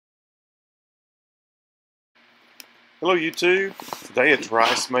Hello YouTube, today it's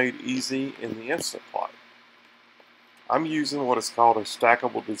rice made easy in the Instant Pot. I'm using what is called a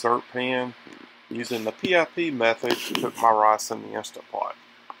stackable dessert pan, using the PIP method to cook my rice in the Instant Pot.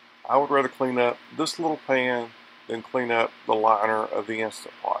 I would rather clean up this little pan than clean up the liner of the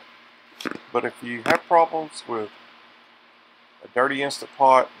Instant Pot. But if you have problems with a dirty Instant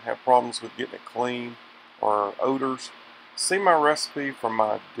Pot, have problems with getting it clean, or odors, see my recipe for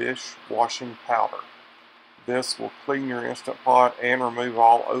my dish washing powder. This will clean your Instant Pot and remove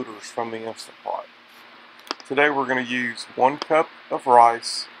all odors from the Instant Pot. Today we're going to use 1 cup of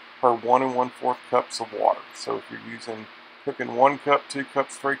rice per 1 1/4 cups of water. So if you're cooking 1 cup, 2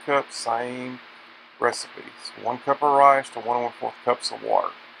 cups, 3 cups, same recipes. 1 cup of rice to 1 1/4 cups of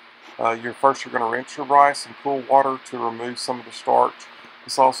water. You're going to rinse your rice in cool water to remove some of the starch.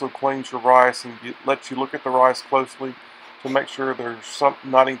 This also cleans your rice and lets you look at the rice closely to make sure there's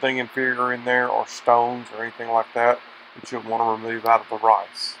not anything inferior in there or stones or anything like that you'll want to remove out of the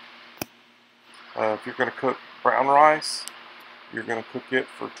rice. If you're going to cook brown rice, you're going to cook it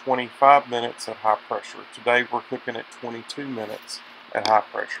for 25 minutes at high pressure. Today we're cooking at 22 minutes at high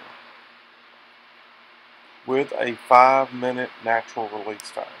pressure with a 5-minute natural release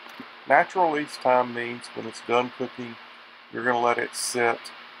time. Natural release time means when it's done cooking, you're going to let it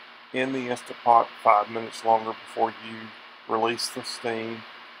sit in the Instant Pot 5 minutes longer before you release the steam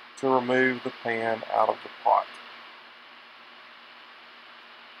to remove the pan out of the pot.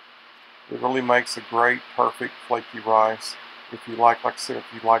 It really makes a great, perfect, flaky rice. If you like I said, if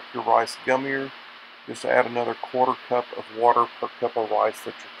you like your rice gummier, just add another 1/4 cup of water per cup of rice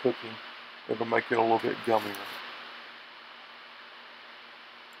that you're cooking. It'll make it a little bit gummier.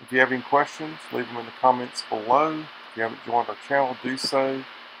 If you have any questions, leave them in the comments below. If you haven't joined our channel, do so.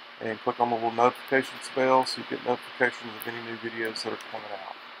 And click on the little notifications bell so you get notifications of any new videos that are coming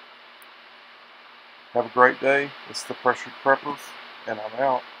out. Have a great day. It's the Pressured Preppers, and I'm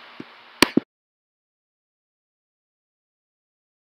out.